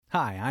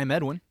Hi, I'm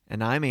Edwin.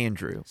 And I'm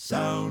Andrew.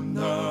 Sound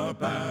the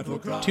battle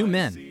cry. 2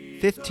 men,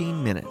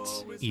 15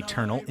 minutes.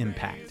 eternal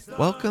impact.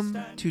 Welcome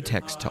to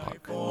Text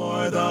Talk.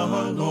 For the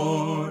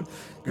Lord,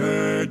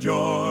 gird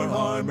your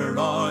armor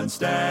on,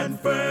 stand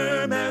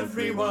firm,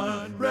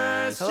 everyone.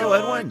 Rest Hello,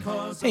 your Edwin.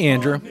 cause Hey,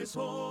 Andrew. upon his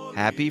holy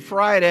Happy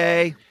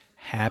Friday.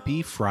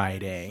 Happy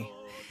Friday.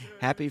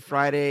 Happy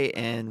Friday,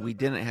 and we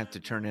didn't have to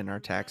turn in our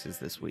taxes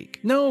this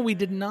week. No, we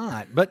did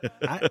not, but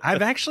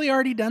I've actually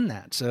already done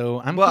that, so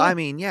I'm Well, cool. I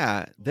mean,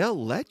 yeah,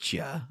 they'll let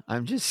you.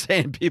 I'm just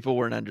saying people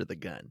weren't under the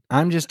gun.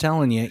 I'm just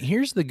telling you,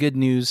 here's the good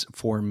news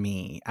for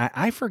me.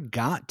 I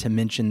forgot to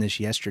mention this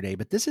yesterday,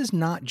 but this is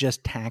not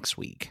just tax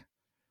week.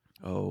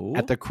 Oh.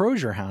 At the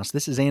Crozier house,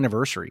 this is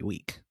anniversary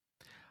week.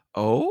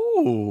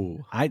 Oh.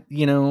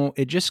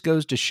 It just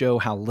goes to show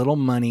how little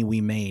money we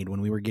made when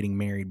we were getting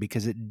married,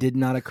 because it did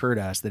not occur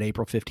to us that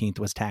April 15th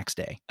was tax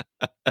day.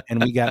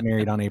 And we got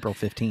married on April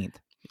 15th.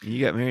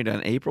 You got married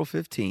on April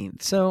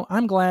 15th. So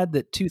I'm glad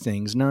that two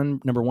things.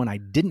 Number one, I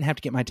didn't have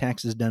to get my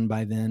taxes done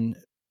by then,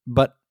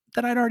 but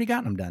that I'd already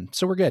gotten them done.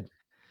 So we're good.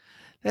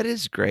 That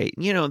is great.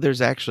 You know,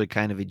 there's actually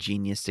kind of a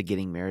genius to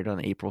getting married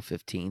on April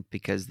 15th,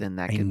 because then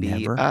that I can be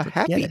never a forget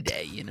happy it.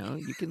 day. You know,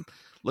 you can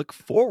look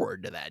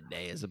forward to that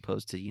day as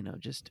opposed to,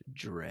 just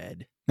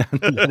dread.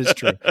 That is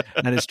true.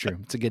 That is true.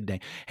 It's a good day.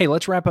 Hey,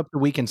 let's wrap up the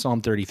week in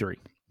Psalm 33.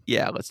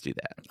 Yeah, let's do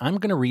that. I'm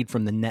going to read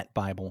from the Net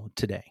Bible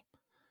today.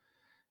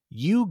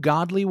 You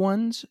godly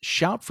ones,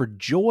 shout for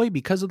joy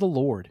because of the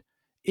Lord.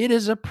 It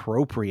is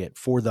appropriate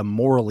for the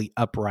morally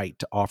upright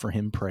to offer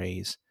him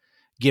praise.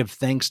 Give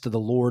thanks to the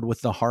Lord with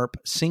the harp.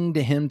 Sing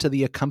to him to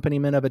the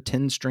accompaniment of a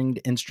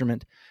 10-stringed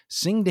instrument.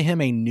 Sing to him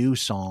a new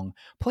song.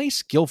 Play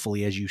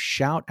skillfully as you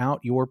shout out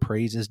your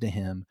praises to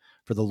him.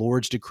 For the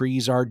Lord's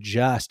decrees are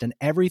just, and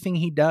everything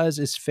he does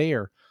is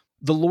fair.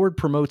 The Lord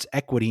promotes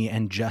equity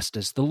and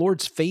justice. The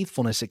Lord's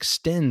faithfulness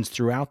extends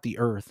throughout the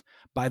earth.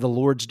 By the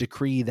Lord's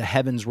decree, the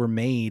heavens were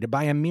made.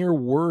 By a mere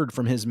word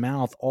from his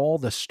mouth, all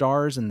the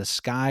stars in the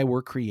sky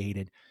were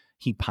created.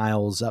 He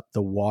piles up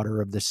the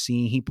water of the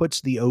sea. He puts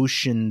the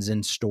oceans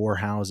in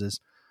storehouses.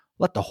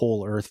 Let the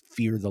whole earth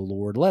fear the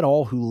Lord. Let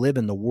all who live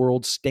in the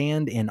world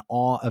stand in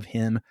awe of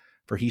him.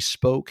 For he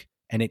spoke,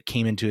 and it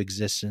came into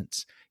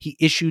existence. He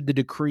issued the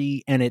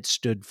decree, and it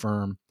stood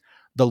firm.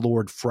 The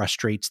Lord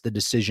frustrates the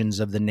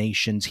decisions of the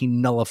nations. He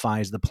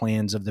nullifies the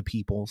plans of the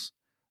peoples.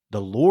 The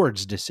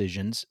Lord's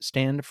decisions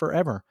stand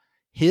forever.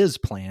 His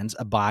plans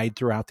abide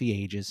throughout the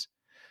ages.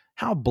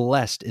 How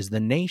blessed is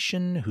the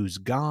nation whose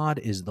God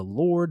is the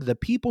Lord, the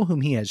people whom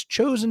he has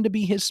chosen to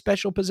be his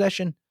special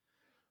possession.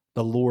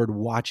 The Lord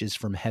watches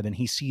from heaven.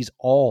 He sees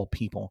all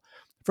people.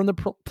 From the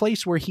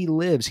place where he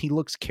lives, he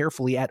looks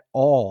carefully at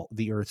all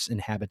the earth's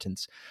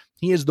inhabitants.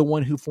 He is the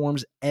one who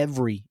forms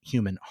every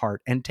human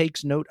heart and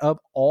takes note of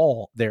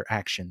all their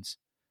actions.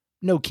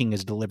 No king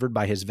is delivered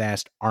by his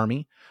vast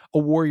army. A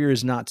warrior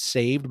is not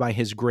saved by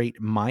his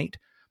great might.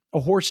 A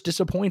horse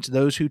disappoints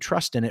those who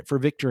trust in it for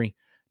victory.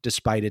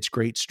 Despite its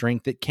great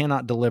strength, it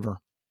cannot deliver.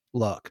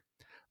 Look,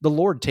 the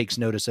Lord takes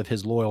notice of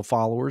his loyal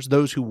followers,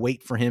 those who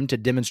wait for him to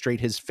demonstrate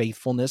his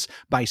faithfulness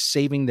by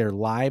saving their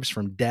lives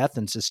from death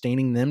and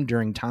sustaining them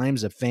during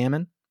times of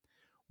famine.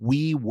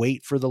 We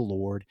wait for the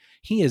Lord.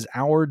 He is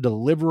our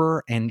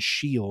deliverer and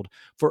shield.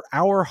 For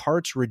our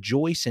hearts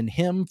rejoice in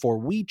him, for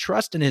we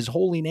trust in his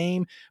holy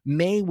name.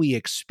 May we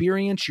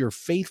experience your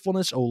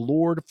faithfulness, O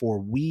Lord, for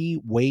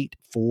we wait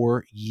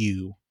for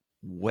you.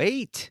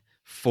 Wait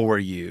for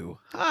you.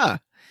 Huh.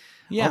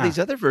 Yeah. All these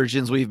other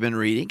versions we've been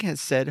reading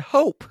has said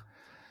hope.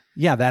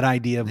 Yeah, that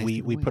idea of Nice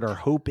we to put wait. our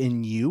hope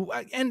in you.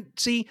 And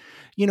see,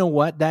 you know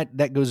what?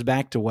 That goes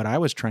back to what I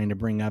was trying to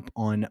bring up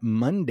on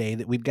Monday,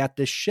 that we've got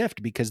this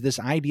shift, because this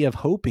idea of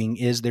hoping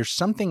is there's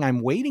something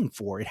I'm waiting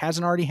for. It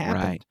hasn't already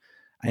happened.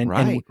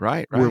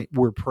 Right. And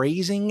we're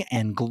praising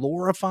and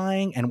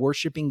glorifying and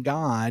worshiping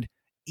God,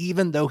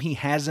 even though he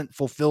hasn't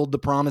fulfilled the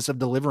promise of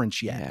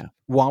deliverance yet, Yeah.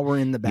 while we're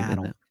in the Even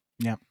battle. though-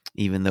 Yeah.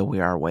 Even though we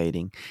are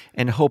waiting.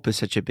 And hope is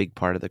such a big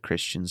part of the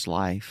Christian's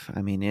life.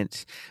 I mean,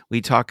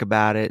 we talk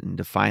about it and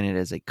define it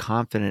as a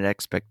confident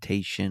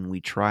expectation.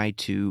 We try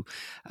to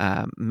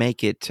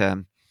make it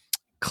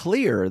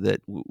clear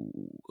that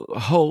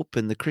hope,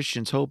 and the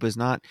Christian's hope, is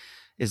not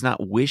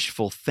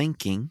wishful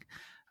thinking,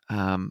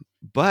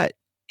 but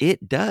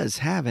it does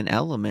have an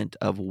element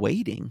of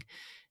waiting.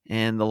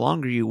 And the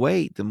longer you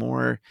wait, the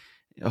more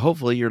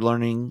hopefully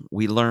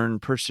we learn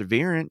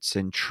perseverance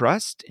and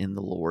trust in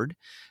the Lord.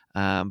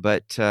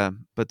 But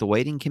the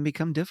waiting can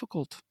become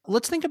difficult.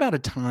 Let's think about a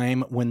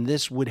time when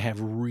this would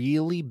have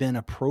really been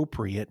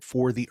appropriate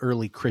for the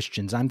early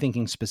Christians. I'm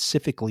thinking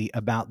specifically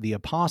about the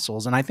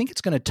apostles, and I think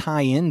it's going to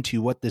tie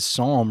into what this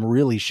psalm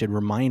really should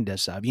remind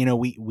us of. You know,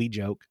 we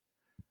joke,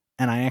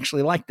 and I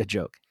actually like the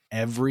joke.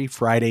 Every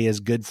Friday is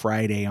Good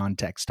Friday on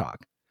Text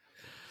Talk.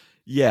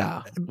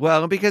 Yeah.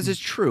 Well, because it's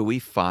true. We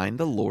find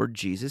the Lord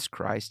Jesus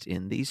Christ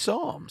in these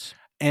psalms.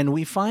 And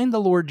we find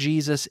the Lord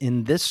Jesus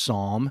in this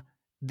psalm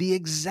the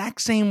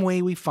exact same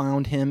way we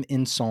found him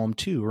in Psalm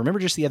 2. Remember,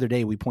 just the other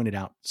day, we pointed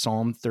out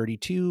Psalm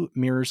 32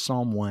 mirrors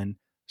Psalm 1,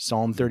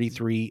 Psalm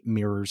 33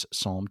 mirrors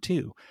Psalm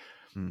 2.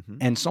 Mhm.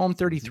 And Psalm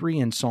 33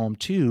 and Psalm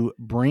 2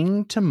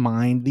 bring to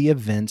mind the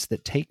events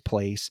that take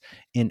place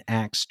in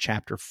Acts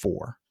chapter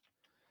 4.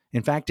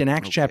 In fact, in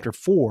Acts Okay. chapter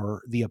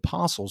 4, the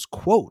apostles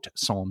quote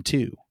Psalm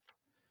 2.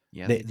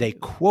 Yeah, They do.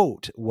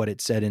 quote what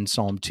it said in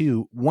Psalm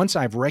 2. Once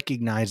I've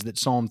recognized that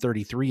Psalm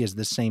 33 is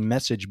the same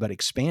message but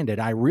expanded,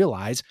 I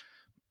realize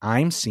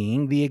I'm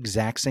seeing the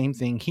exact same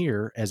thing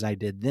here as I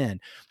did then.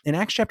 In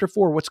Acts chapter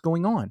 4, what's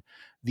going on?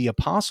 The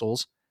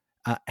apostles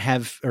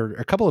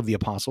a couple of the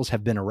apostles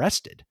have been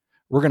arrested.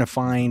 We're going to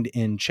find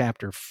in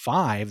chapter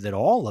 5 that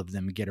all of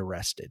them get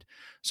arrested.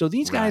 So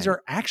these guys Right.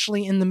 are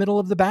actually in the middle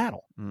of the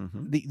battle.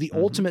 Mhm. The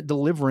ultimate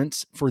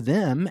deliverance for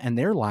them and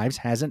their lives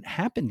hasn't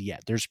happened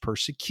yet. There's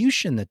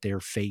persecution that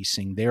they're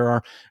facing. There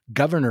are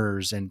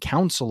governors and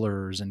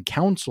counselors and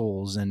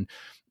councils and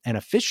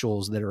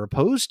officials that are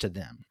opposed to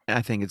them.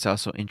 I think it's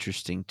also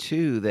interesting,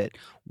 too, that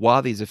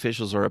while these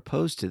officials are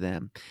opposed to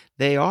them,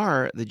 they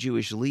are the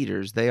Jewish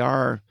leaders. They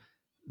are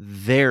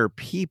their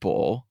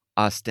people,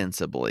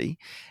 ostensibly.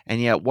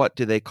 And yet, what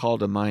do they call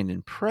to mind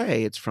and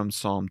pray? It's from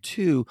Psalm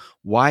 2.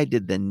 Why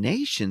did the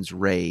nations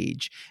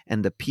rage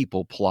and the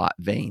people plot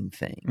vain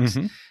things?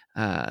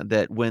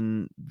 That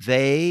when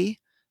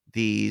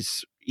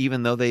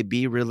even though they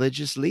be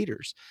religious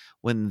leaders,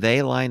 when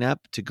they line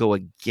up to go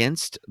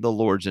against the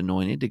Lord's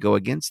anointed, to go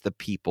against the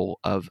people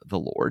of the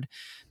Lord,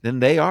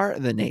 then they are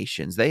the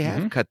nations. They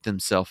have cut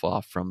themselves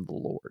off from the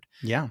Lord.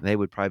 Yeah. They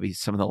would probably be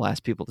some of the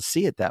last people to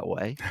see it that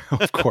way.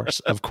 Of course.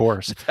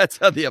 That's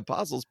how the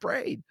apostles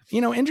prayed.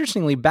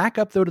 Interestingly, back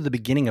up though to the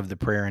beginning of the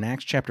prayer in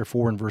Acts chapter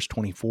 4 and verse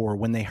 24,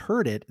 when they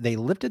heard it, they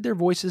lifted their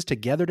voices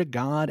together to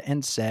God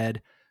and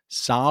said,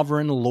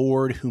 Sovereign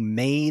Lord, who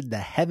made the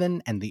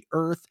heaven and the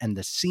earth and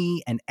the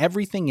sea and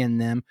everything in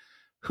them,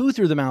 who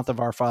through the mouth of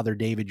our father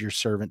David, your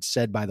servant,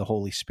 said by the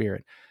Holy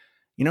Spirit.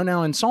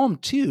 Now in Psalm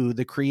 2,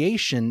 the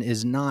creation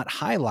is not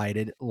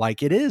highlighted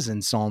like it is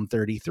in Psalm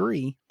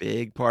 33.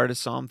 Big part of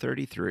Psalm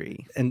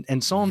 33.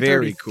 And Psalm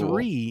Very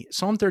 33, cool.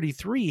 Psalm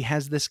 33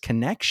 has this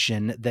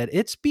connection that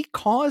it's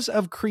because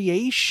of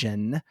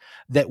creation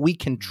that we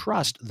can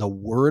trust the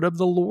word of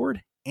the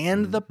Lord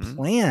and the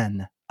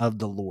plan of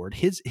the Lord.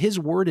 His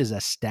word is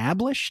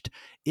established.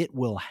 It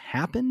will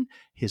happen,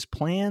 his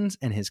plans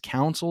and his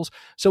counsels.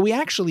 So we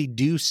actually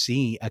do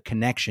see a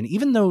connection,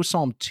 even though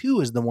Psalm 2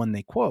 is the one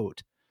they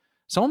quote.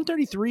 Psalm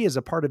 33 is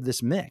a part of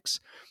this mix.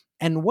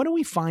 And what do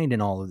we find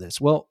in all of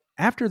this? Well,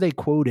 after they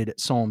quoted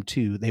Psalm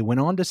 2, they went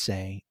on to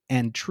say,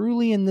 And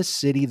truly in this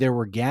city there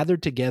were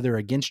gathered together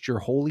against your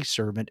holy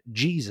servant,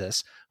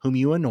 Jesus, whom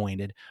you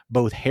anointed,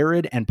 both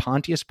Herod and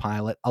Pontius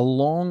Pilate,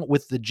 along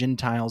with the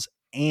Gentiles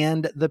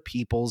and the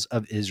peoples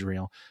of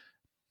Israel.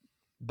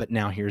 But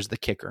now here's the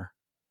kicker.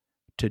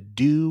 To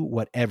do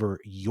whatever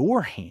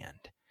your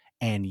hand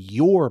and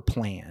your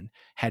plan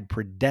had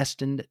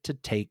predestined to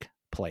take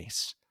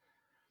place.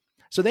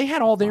 So they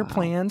had all their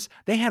plans,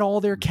 they had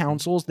all their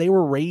counsels, they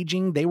were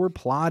raging, they were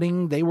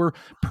plotting, they were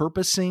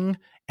purposing,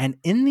 and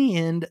in the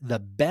end, the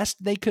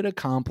best they could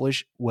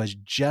accomplish was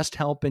just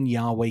helping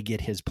Yahweh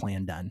get his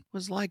plan done. It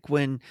was like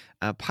when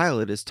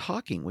Pilate is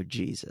talking with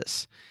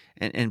Jesus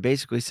and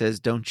basically says,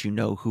 don't you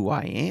know who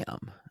I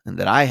am? And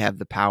that I have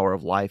the power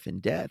of life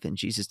and death. And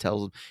Jesus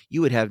tells him,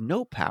 you would have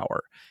no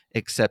power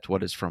except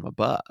what is from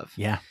above.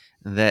 Yeah.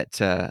 That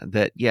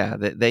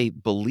they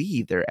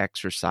believe they're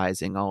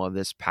exercising all of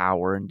this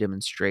power and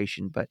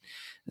demonstration, but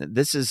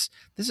this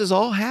is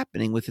all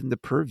happening within the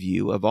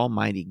purview of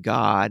Almighty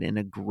God and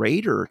a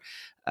greater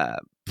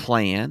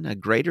plan, a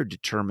greater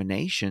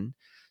determination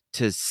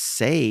to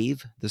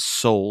save the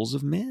souls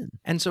of men.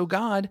 And so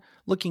God,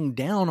 looking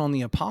down on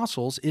the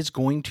apostles, is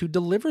going to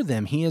deliver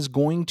them. He is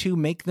going to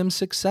make them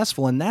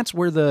successful. And that's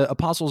where the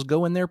apostles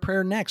go in their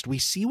prayer next. We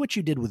see what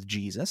you did with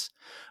Jesus.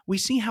 We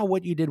see how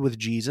what you did with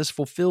Jesus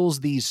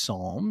fulfills these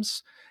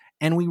psalms.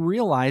 And we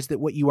realize that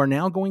what you are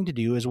now going to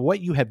do is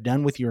what you have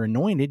done with your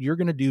anointed, you're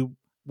going to do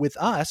with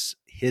us,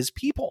 his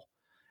people.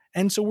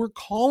 And so we're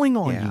calling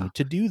on you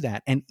to do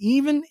that. And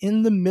even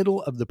in the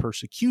middle of the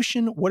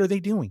persecution, what are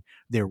they doing?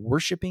 They're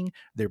worshiping,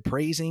 they're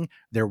praising,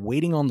 they're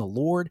waiting on the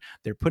Lord,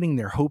 they're putting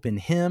their hope in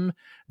him.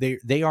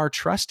 They are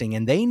trusting,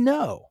 and they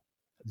know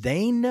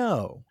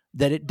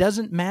that it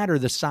doesn't matter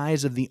the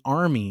size of the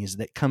armies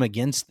that come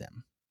against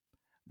them.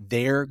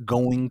 They're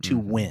going to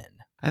win.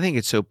 I think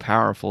it's so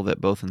powerful that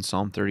both in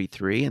Psalm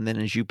 33 and then,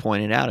 as you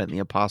pointed out, in the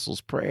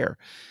Apostles' Prayer,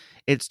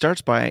 it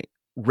starts by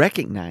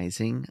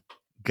recognizing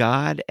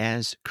God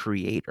as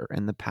creator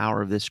and the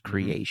power of this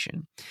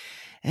creation.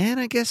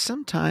 And I guess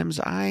sometimes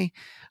I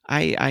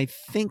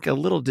think a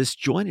little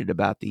disjointed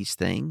about these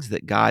things,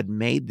 that God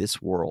made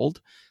this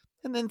world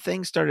and then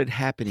things started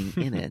happening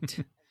in it,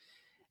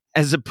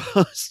 as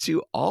opposed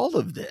to all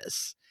of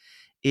this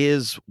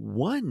is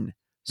one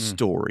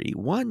story,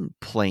 one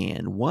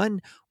plan,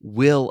 one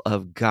will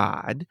of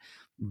God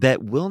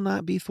that will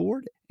not be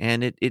thwarted.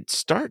 And it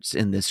starts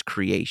in this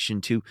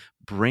creation to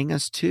bring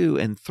us to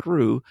and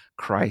through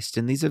Christ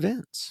in these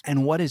events.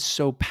 And what is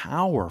so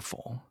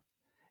powerful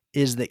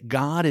is that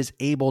God is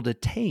able to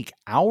take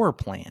our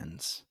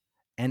plans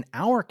and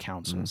our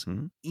counsels,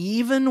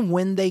 even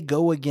when they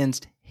go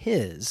against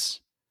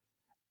his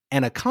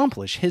and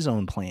accomplish his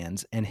own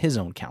plans and his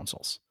own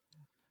counsels.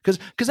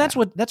 Because that's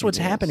what's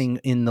happening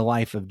in the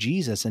life of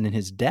Jesus and in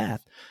his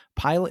death.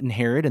 Pilate and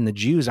Herod and the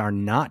Jews are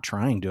not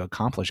trying to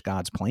accomplish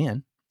God's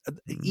plan.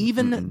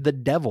 Even the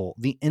devil,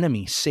 the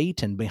enemy,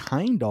 Satan,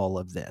 behind all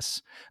of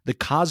this, the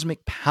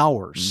cosmic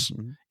powers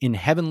in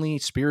heavenly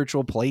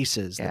spiritual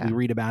places that we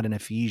read about in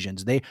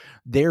Ephesians,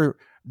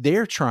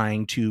 they're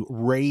trying to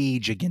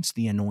rage against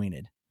the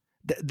anointed.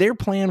 Their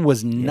plan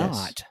was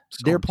not.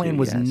 Their plan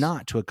was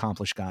not to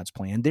accomplish God's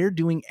plan. They're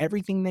doing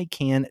everything they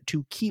can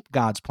to keep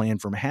God's plan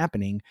from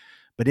happening.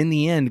 But in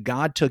the end,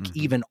 God took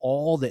even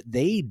all that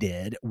they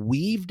did,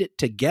 weaved it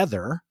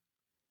together,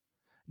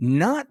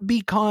 not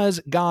because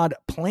God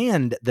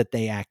planned that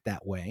they act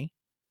that way,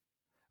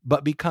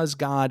 but because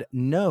God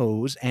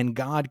knows and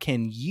God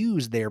can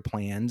use their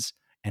plans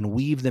and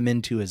weave them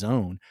into his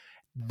own.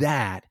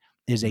 That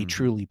is a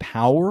truly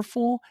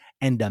powerful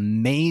and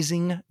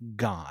amazing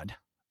God.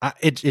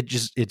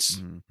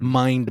 It's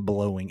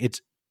mind-blowing.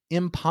 It's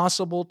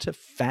impossible to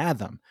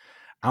fathom.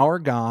 Our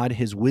God,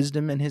 his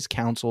wisdom and his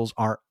counsels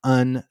are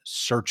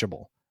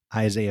unsearchable.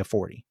 Isaiah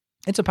 40.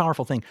 It's a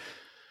powerful thing.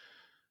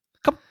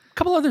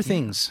 Couple other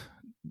things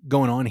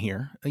going on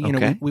here.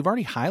 We've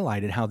already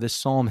highlighted how this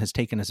psalm has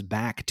taken us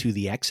back to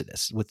the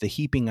Exodus with the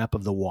heaping up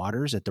of the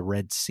waters at the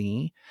Red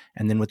Sea,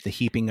 and then with the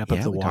heaping up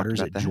of the waters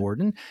at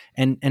Jordan,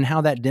 and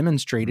how that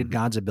demonstrated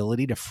God's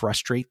ability to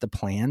frustrate the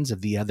plans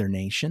of the other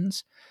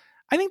nations.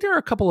 I think there are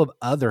a couple of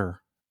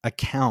other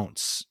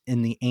accounts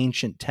in the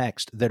ancient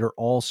text that are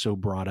also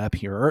brought up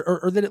here,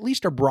 or that at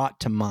least are brought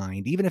to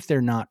mind, even if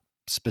they're not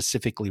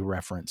specifically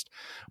referenced.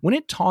 When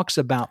it talks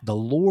about the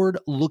Lord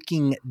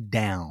looking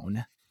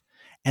down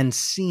and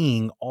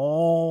seeing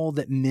all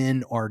that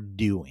men are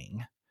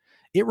doing,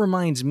 it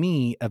reminds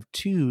me of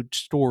two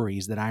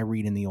stories that I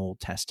read in the Old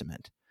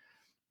Testament.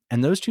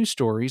 And those two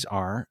stories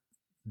are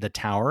the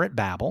Tower at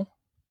Babel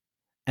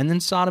and then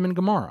Sodom and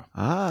Gomorrah.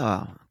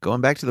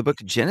 Going back to the book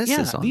of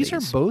Genesis. Yeah, these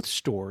are both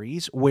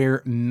stories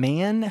where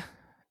man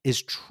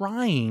is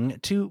trying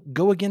to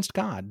go against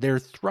God. They're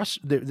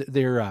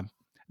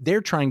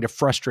trying to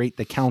frustrate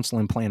the counsel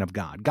and plan of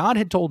God. God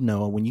had told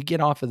Noah, when you get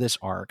off of this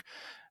ark,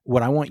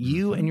 what I want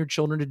you and your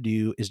children to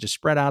do is to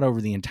spread out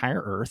over the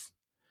entire earth.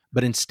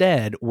 But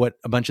instead, what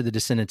a bunch of the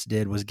descendants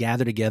did was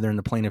gather together in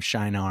the plain of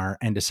Shinar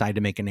and decide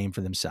to make a name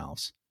for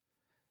themselves.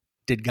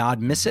 Did God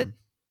miss it?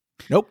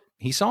 Nope.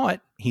 He saw it.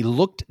 He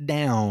looked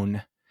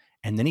down,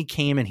 and then he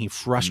came and he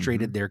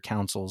frustrated their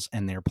counsels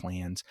and their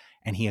plans,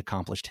 and he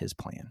accomplished his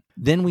plan.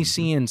 Then we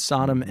see in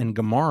Sodom and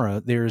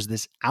Gomorrah, there's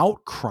this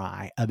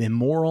outcry of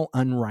immoral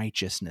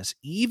unrighteousness,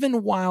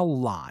 even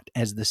while Lot,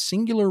 as the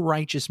singular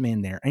righteous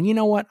man there. And you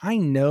know what? I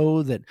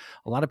know that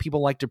a lot of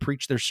people like to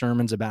preach their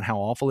sermons about how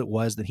awful it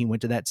was that he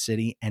went to that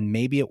city, and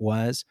maybe it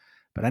was,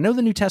 but I know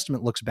the New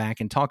Testament looks back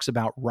and talks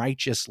about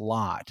righteous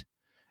Lot,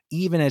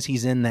 even as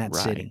he's in that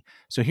city.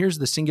 So here's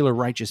the singular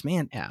righteous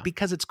man,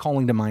 because it's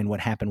calling to mind what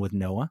happened with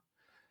Noah.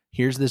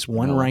 Here's this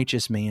one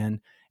righteous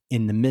man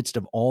in the midst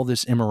of all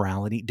this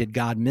immorality. Did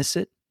God miss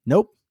it?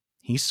 Nope.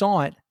 He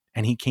saw it,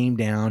 and he came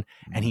down,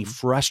 and he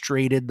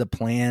frustrated the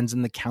plans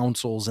and the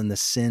counsels and the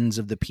sins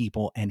of the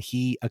people, and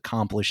he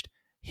accomplished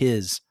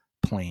his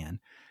plan.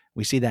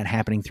 We see that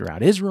happening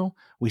throughout Israel.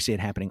 We see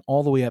it happening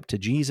all the way up to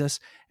Jesus.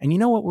 And you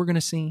know what we're going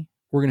to see?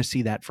 We're going to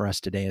see that for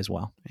us today as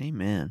well.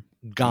 Amen.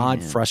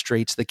 God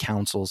frustrates the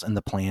counsels and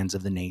the plans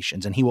of the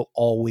nations, and he will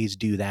always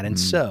do that. And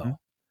so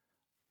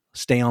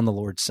stay on the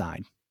Lord's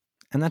side.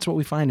 And that's what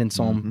we find in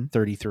Psalm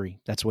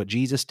 33. That's what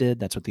Jesus did.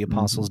 That's what the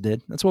apostles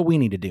did. That's what we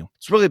need to do.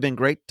 It's really been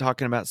great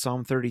talking about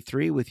Psalm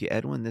 33 with you,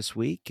 Edwin, this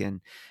week.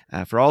 And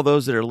for all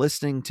those that are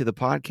listening to the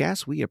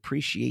podcast, we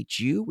appreciate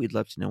you. We'd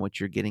love to know what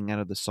you're getting out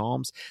of the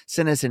Psalms.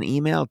 Send us an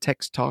email,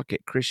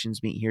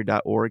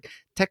 texttalk@christiansmeethere.org,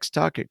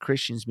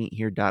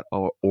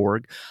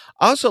 texttalk@christiansmeethere.org.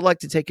 I also like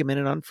to take a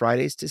minute on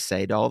Fridays to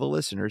say to all the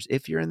listeners,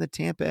 if you're in the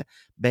Tampa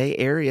Bay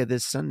area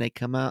this Sunday,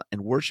 come out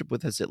and worship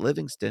with us at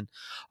Livingston.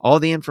 All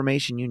the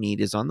information you need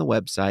is on the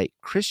website,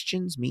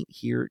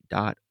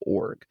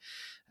 christiansmeethere.org.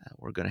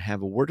 We're going to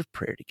have a word of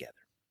prayer together.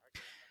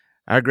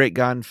 Our great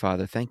God and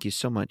Father, thank you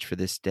so much for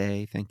this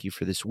day. Thank you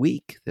for this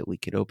week that we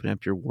could open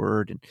up your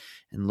word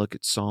and look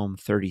at Psalm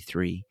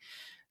 33.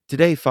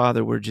 Today,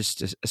 Father, we're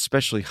just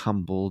especially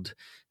humbled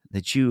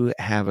that you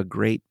have a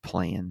great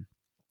plan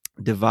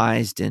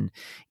devised in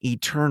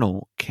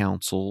eternal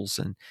counsels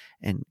and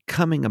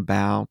coming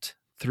about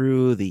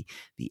through the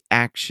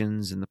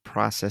actions and the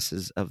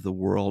processes of the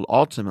world,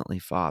 ultimately,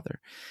 Father,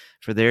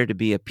 for there to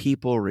be a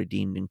people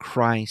redeemed in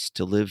Christ,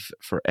 to live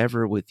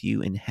forever with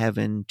you in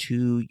heaven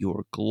to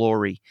your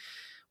glory.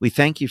 We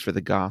thank you for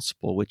the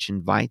gospel, which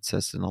invites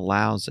us and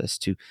allows us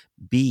to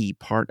be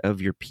part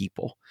of your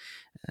people,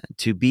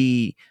 to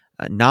be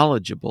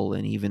knowledgeable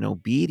and even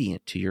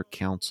obedient to your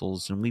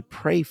counsels. And we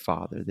pray,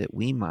 Father, that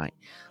we might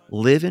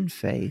live in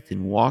faith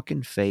and walk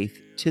in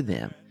faith to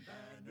them,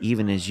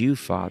 even as you,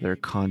 Father,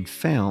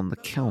 confound the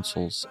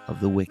counsels of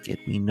the wicked.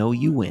 We know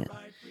you win.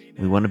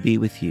 We want to be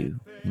with you.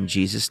 In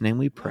Jesus' name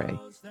we pray.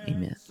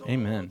 Amen.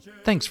 Amen.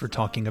 Thanks for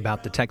talking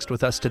about the text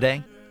with us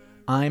today.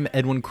 I'm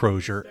Edwin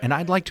Crozier, and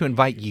I'd like to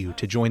invite you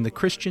to join the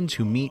Christians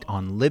who meet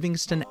on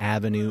Livingston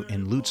Avenue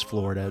in Lutz,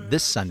 Florida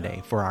this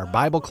Sunday for our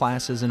Bible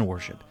classes and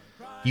worship.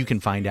 You can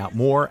find out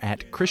more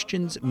at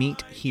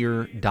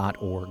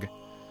christiansmeethere.org.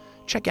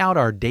 Check out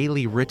our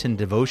daily written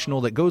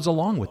devotional that goes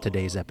along with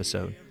today's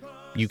episode.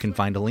 You can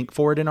find a link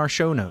for it in our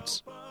show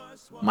notes.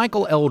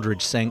 Michael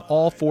Eldridge sang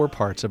all 4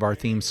 parts of our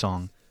theme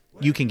song.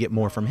 You can get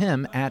more from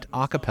him at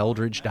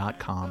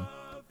acapeldridge.com.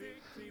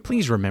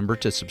 Please remember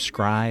to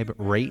subscribe,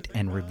 rate,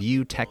 and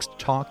review Text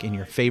Talk in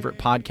your favorite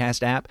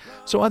podcast app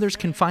so others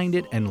can find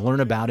it and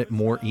learn about it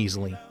more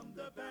easily.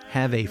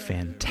 Have a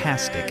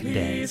fantastic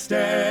day.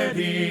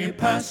 Steady,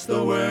 pass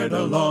the word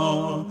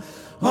along.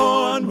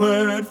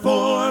 Onward,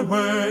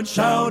 forward,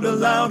 shout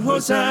aloud,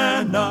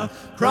 Hosanna.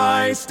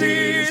 Christ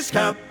is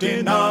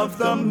captain of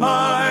the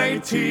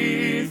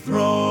mighty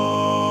throne.